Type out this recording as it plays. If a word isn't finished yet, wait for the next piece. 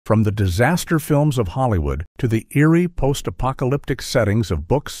From the disaster films of Hollywood to the eerie post-apocalyptic settings of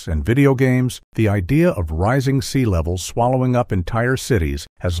books and video games, the idea of rising sea levels swallowing up entire cities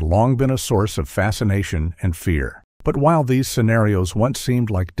has long been a source of fascination and fear. But while these scenarios once seemed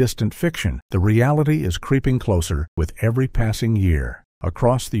like distant fiction, the reality is creeping closer with every passing year.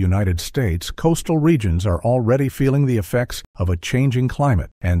 Across the United States, coastal regions are already feeling the effects of a changing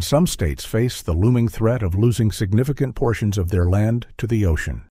climate, and some states face the looming threat of losing significant portions of their land to the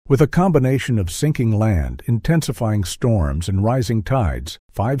ocean. With a combination of sinking land, intensifying storms, and rising tides,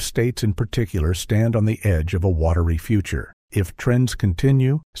 5 states in particular stand on the edge of a watery future. If trends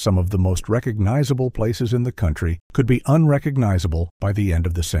continue, some of the most recognizable places in the country could be unrecognizable by the end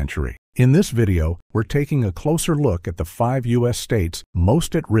of the century. In this video, we're taking a closer look at the 5 U.S. states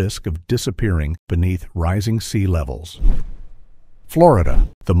most at risk of disappearing beneath rising sea levels. Florida,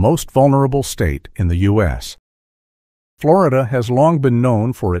 the most vulnerable state in the U.S. Florida has long been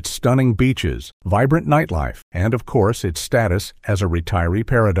known for its stunning beaches, vibrant nightlife, and of course its status as a retiree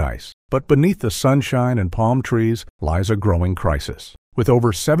paradise. But beneath the sunshine and palm trees lies a growing crisis. With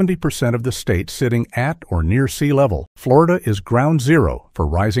over 70% of the state sitting at or near sea level, Florida is ground zero for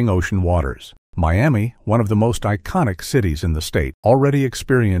rising ocean waters. Miami, one of the most iconic cities in the state, already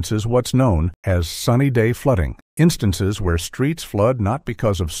experiences what's known as sunny day flooding, instances where streets flood not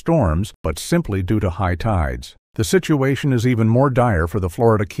because of storms, but simply due to high tides. The situation is even more dire for the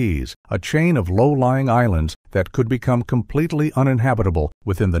Florida Keys, a chain of low-lying islands that could become completely uninhabitable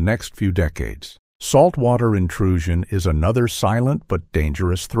within the next few decades. Saltwater intrusion is another silent but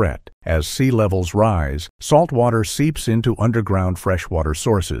dangerous threat. As sea levels rise, saltwater seeps into underground freshwater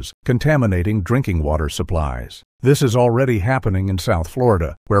sources, contaminating drinking water supplies. This is already happening in South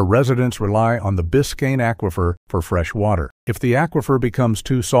Florida, where residents rely on the Biscayne Aquifer for fresh water. If the aquifer becomes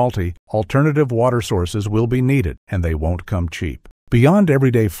too salty, alternative water sources will be needed, and they won't come cheap. Beyond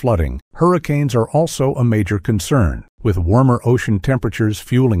everyday flooding, hurricanes are also a major concern. With warmer ocean temperatures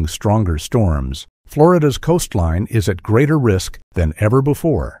fueling stronger storms, Florida's coastline is at greater risk than ever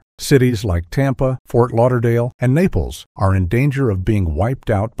before. Cities like Tampa, Fort Lauderdale, and Naples are in danger of being wiped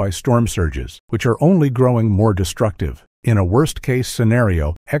out by storm surges, which are only growing more destructive. In a worst-case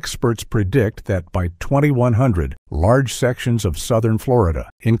scenario, experts predict that by 2100, large sections of southern Florida,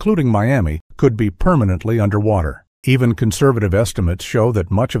 including Miami, could be permanently underwater. Even conservative estimates show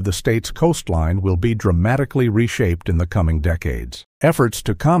that much of the state's coastline will be dramatically reshaped in the coming decades. Efforts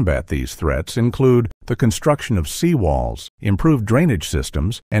to combat these threats include the construction of seawalls, improved drainage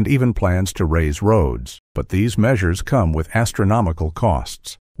systems, and even plans to raise roads. But these measures come with astronomical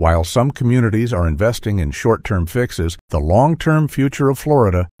costs. While some communities are investing in short-term fixes, the long-term future of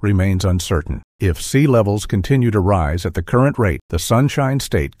Florida remains uncertain. If sea levels continue to rise at the current rate, the Sunshine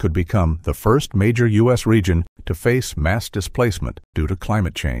State could become the first major U.S. region to face mass displacement due to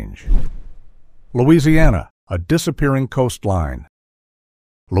climate change. Louisiana, a disappearing coastline.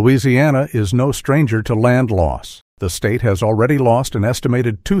 Louisiana is no stranger to land loss. The state has already lost an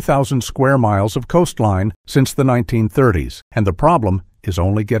estimated 2,000 square miles of coastline since the 1930s, and the problem is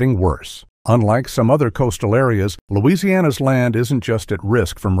only getting worse. Unlike some other coastal areas, Louisiana's land isn't just at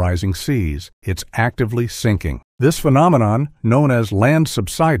risk from rising seas, it's actively sinking. This phenomenon, known as land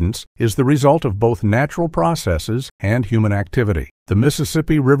subsidence, is the result of both natural processes and human activity. The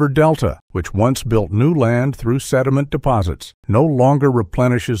Mississippi River Delta, which once built new land through sediment deposits, no longer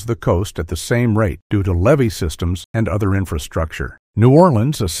replenishes the coast at the same rate due to levee systems and other infrastructure. New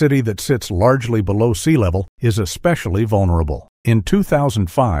Orleans, a city that sits largely below sea level, is especially vulnerable. In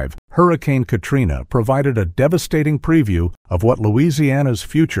 2005, Hurricane Katrina provided a devastating preview of what Louisiana's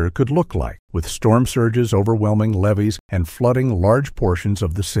future could look like, with storm surges overwhelming levees and flooding large portions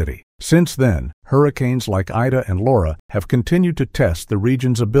of the city. Since then, hurricanes like Ida and Laura have continued to test the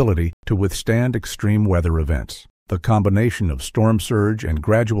region's ability to withstand extreme weather events. The combination of storm surge and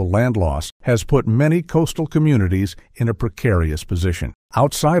gradual land loss has put many coastal communities in a precarious position.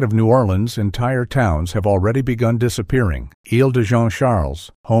 Outside of New Orleans, entire towns have already begun disappearing. Ile de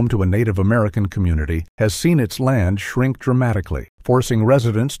Jean-Charles, home to a Native American community, has seen its land shrink dramatically, forcing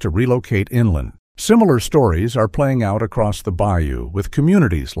residents to relocate inland. Similar stories are playing out across the bayou, with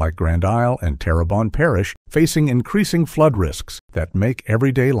communities like Grand Isle and Terrebonne Parish facing increasing flood risks that make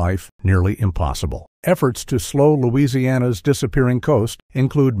everyday life nearly impossible. Efforts to slow Louisiana's disappearing coast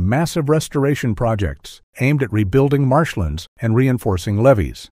include massive restoration projects aimed at rebuilding marshlands and reinforcing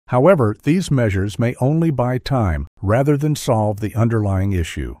levees. However, these measures may only buy time rather than solve the underlying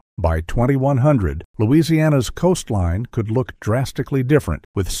issue. By 2100, Louisiana's coastline could look drastically different,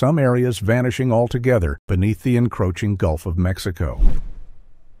 with some areas vanishing altogether beneath the encroaching Gulf of Mexico.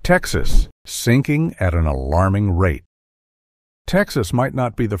 Texas, sinking at an alarming rate. Texas might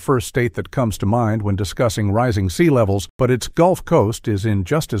not be the first state that comes to mind when discussing rising sea levels, but its Gulf Coast is in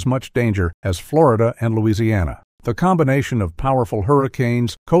just as much danger as Florida and Louisiana. The combination of powerful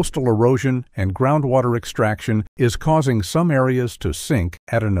hurricanes, coastal erosion, and groundwater extraction is causing some areas to sink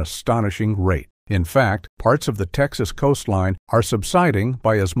at an astonishing rate. In fact, parts of the Texas coastline are subsiding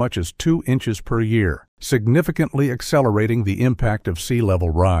by as much as 2 inches per year, significantly accelerating the impact of sea level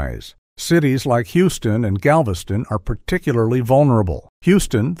rise. Cities like Houston and Galveston are particularly vulnerable.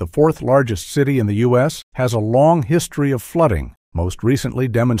 Houston, the 4th largest city in the U.S., has a long history of flooding, most recently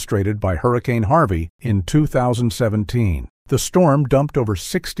demonstrated by Hurricane Harvey in 2017. The storm dumped over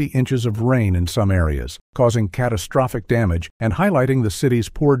 60 inches of rain in some areas, causing catastrophic damage and highlighting the city's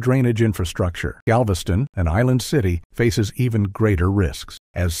poor drainage infrastructure. Galveston, an island city, faces even greater risks.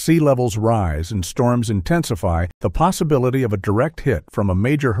 As sea levels rise and storms intensify, the possibility of a direct hit from a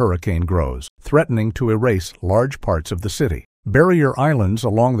major hurricane grows, threatening to erase large parts of the city. Barrier islands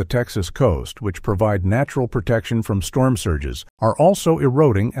along the Texas coast, which provide natural protection from storm surges, are also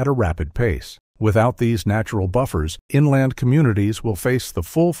eroding at a rapid pace. Without these natural buffers, inland communities will face the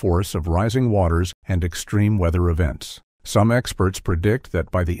full force of rising waters and extreme weather events. Some experts predict that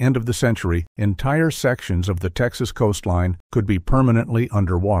by the end of the century, entire sections of the Texas coastline could be permanently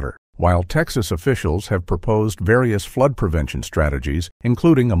underwater. While Texas officials have proposed various flood prevention strategies,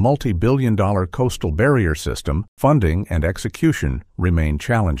 including a multi-billion-dollar coastal barrier system, funding and execution remain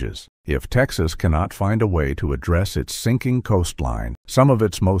challenges. If Texas cannot find a way to address its sinking coastline, some of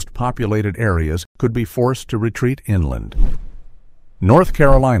its most populated areas could be forced to retreat inland. North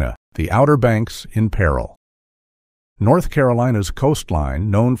Carolina, the Outer Banks in peril. North Carolina's coastline,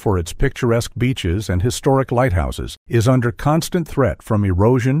 known for its picturesque beaches and historic lighthouses, is under constant threat from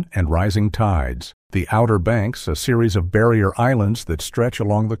erosion and rising tides. The Outer Banks, a series of barrier islands that stretch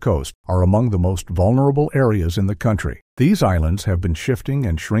along the coast, are among the most vulnerable areas in the country. These islands have been shifting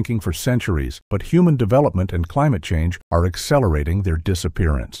and shrinking for centuries, but human development and climate change are accelerating their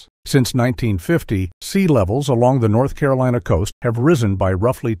disappearance. Since 1950, sea levels along the North Carolina coast have risen by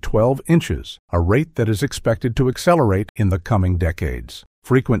roughly 12 inches, a rate that is expected to accelerate in the coming decades.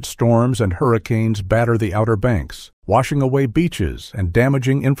 Frequent storms and hurricanes batter the Outer Banks, washing away beaches and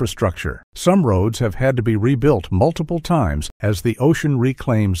damaging infrastructure. Some roads have had to be rebuilt multiple times as the ocean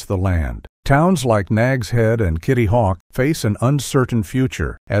reclaims the land. Towns like Nags Head and Kitty Hawk face an uncertain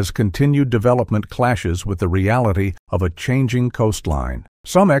future as continued development clashes with the reality of a changing coastline.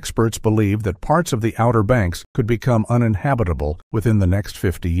 Some experts believe that parts of the Outer Banks could become uninhabitable within the next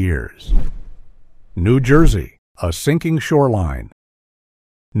 50 years. New Jersey, a sinking shoreline.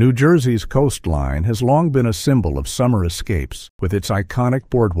 New Jersey's coastline has long been a symbol of summer escapes, with its iconic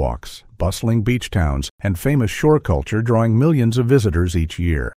boardwalks, bustling beach towns, and famous shore culture drawing millions of visitors each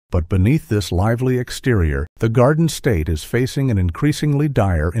year. But beneath this lively exterior, the Garden State is facing an increasingly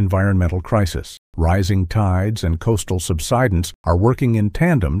dire environmental crisis. Rising tides and coastal subsidence are working in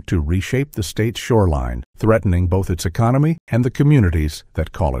tandem to reshape the state's shoreline, threatening both its economy and the communities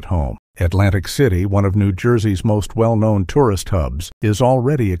that call it home. Atlantic City, one of New Jersey's most well-known tourist hubs, is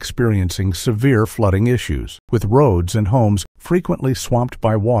already experiencing severe flooding issues, with roads and homes frequently swamped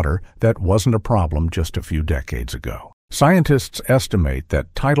by water that wasn't a problem just a few decades ago. Scientists estimate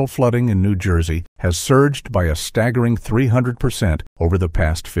that tidal flooding in New Jersey has surged by a staggering 300% over the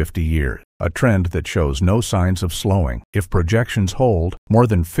past 50 years, a trend that shows no signs of slowing. If projections hold, more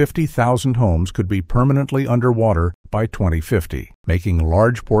than 50,000 homes could be permanently underwater by 2050, making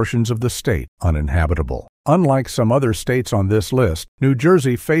large portions of the state uninhabitable. Unlike some other states on this list, New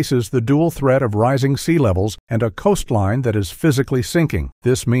Jersey faces the dual threat of rising sea levels and a coastline that is physically sinking.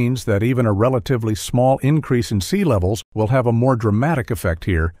 This means that even a relatively small increase in sea levels will have a more dramatic effect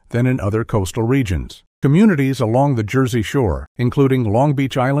here than in other coastal regions. Communities along the Jersey Shore, including Long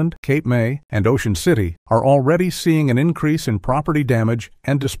Beach Island, Cape May, and Ocean City, are already seeing an increase in property damage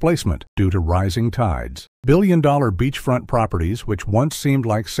and displacement due to rising tides. Billion-dollar beachfront properties, which once seemed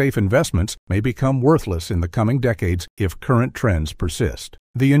like safe investments, may become worthless in the coming decades if current trends persist.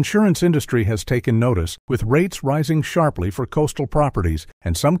 The insurance industry has taken notice, with rates rising sharply for coastal properties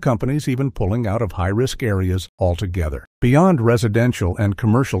and some companies even pulling out of high-risk areas altogether. Beyond residential and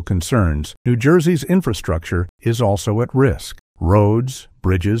commercial concerns, New Jersey's infrastructure is also at risk. Roads,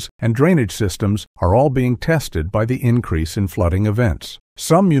 bridges, and drainage systems are all being tested by the increase in flooding events.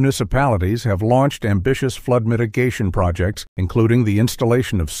 Some municipalities have launched ambitious flood mitigation projects, including the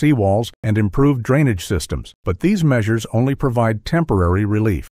installation of seawalls and improved drainage systems, but these measures only provide temporary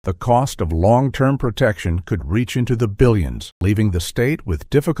relief. The cost of long-term protection could reach into the billions, leaving the state with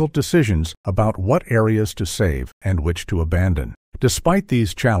difficult decisions about what areas to save and which to abandon. Despite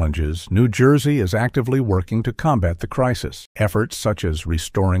these challenges, New Jersey is actively working to combat the crisis. Efforts such as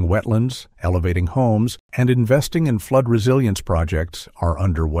restoring wetlands, elevating homes, and investing in flood resilience projects are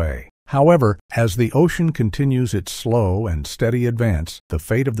underway. However, as the ocean continues its slow and steady advance, the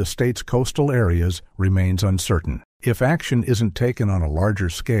fate of the state's coastal areas remains uncertain. If action isn't taken on a larger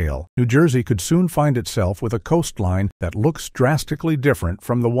scale, New Jersey could soon find itself with a coastline that looks drastically different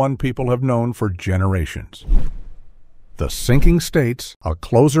from the one people have known for generations. The Sinking States, a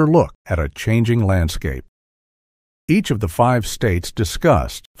closer look at a changing landscape. Each of the 5 states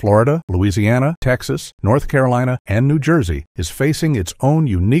discussed, Florida, Louisiana, Texas, North Carolina, and New Jersey, is facing its own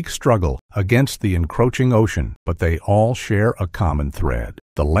unique struggle against the encroaching ocean, but they all share a common thread.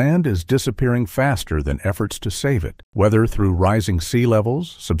 The land is disappearing faster than efforts to save it. Whether through rising sea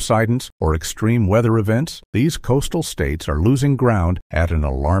levels, subsidence, or extreme weather events, these coastal states are losing ground at an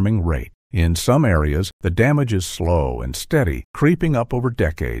alarming rate. In some areas, the damage is slow and steady, creeping up over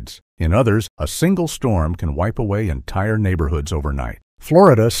decades. In others, a single storm can wipe away entire neighborhoods overnight.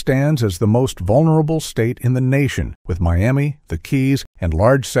 Florida stands as the most vulnerable state in the nation, with Miami, the Keys, and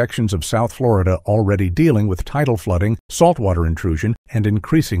large sections of South Florida already dealing with tidal flooding, saltwater intrusion, and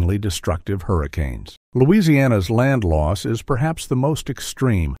increasingly destructive hurricanes. Louisiana's land loss is perhaps the most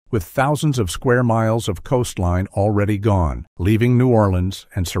extreme, with thousands of square miles of coastline already gone, leaving New Orleans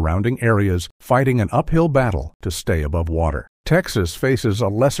and surrounding areas fighting an uphill battle to stay above water. Texas faces a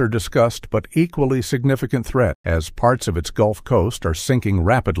lesser discussed but equally significant threat, as parts of its Gulf Coast are sinking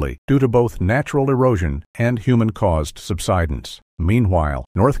rapidly due to both natural erosion and human-caused subsidence. Meanwhile,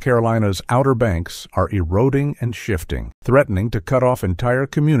 North Carolina's Outer Banks are eroding and shifting, threatening to cut off entire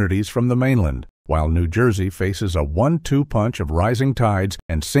communities from the mainland, while New Jersey faces a 1-2 punch of rising tides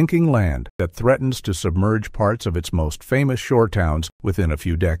and sinking land that threatens to submerge parts of its most famous shore towns within a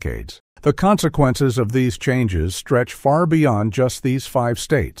few decades. The consequences of these changes stretch far beyond just these 5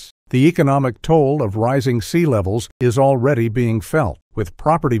 states. The economic toll of rising sea levels is already being felt, with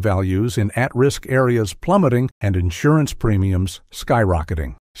property values in at-risk areas plummeting and insurance premiums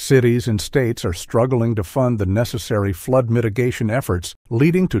skyrocketing. Cities and states are struggling to fund the necessary flood mitigation efforts,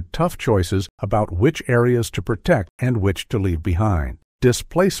 leading to tough choices about which areas to protect and which to leave behind.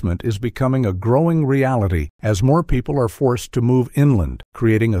 Displacement is becoming a growing reality as more people are forced to move inland,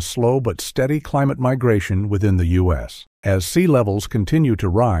 creating a slow but steady climate migration within the U.S. As sea levels continue to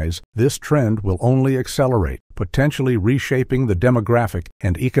rise, this trend will only accelerate, potentially reshaping the demographic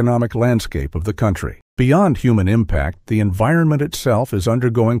and economic landscape of the country. Beyond human impact, the environment itself is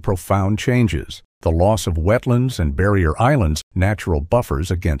undergoing profound changes. The loss of wetlands and barrier islands, natural buffers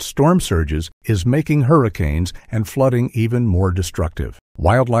against storm surges, is making hurricanes and flooding even more destructive.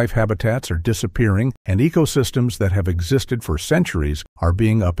 Wildlife habitats are disappearing, and ecosystems that have existed for centuries are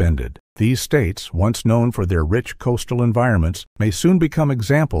being upended. These states, once known for their rich coastal environments, may soon become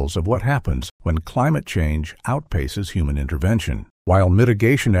examples of what happens when climate change outpaces human intervention. While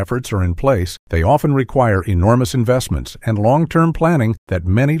mitigation efforts are in place, they often require enormous investments and long-term planning that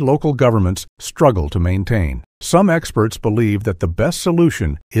many local governments struggle to maintain. Some experts believe that the best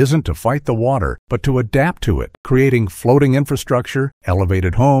solution isn't to fight the water, but to adapt to it, creating floating infrastructure,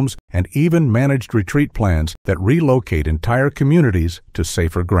 elevated homes, and even managed retreat plans that relocate entire communities to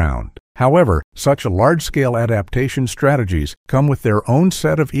safer ground. However, such large-scale adaptation strategies come with their own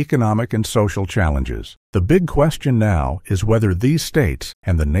set of economic and social challenges. The big question now is whether these states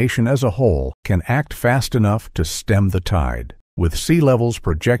and the nation as a whole can act fast enough to stem the tide. With sea levels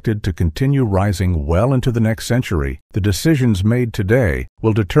projected to continue rising well into the next century, the decisions made today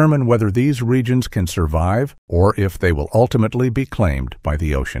will determine whether these regions can survive or if they will ultimately be claimed by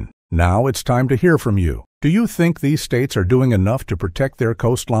the ocean. Now it's time to hear from you. Do you think these states are doing enough to protect their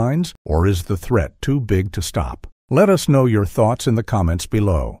coastlines, or is the threat too big to stop? Let us know your thoughts in the comments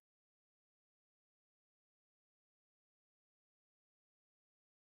below.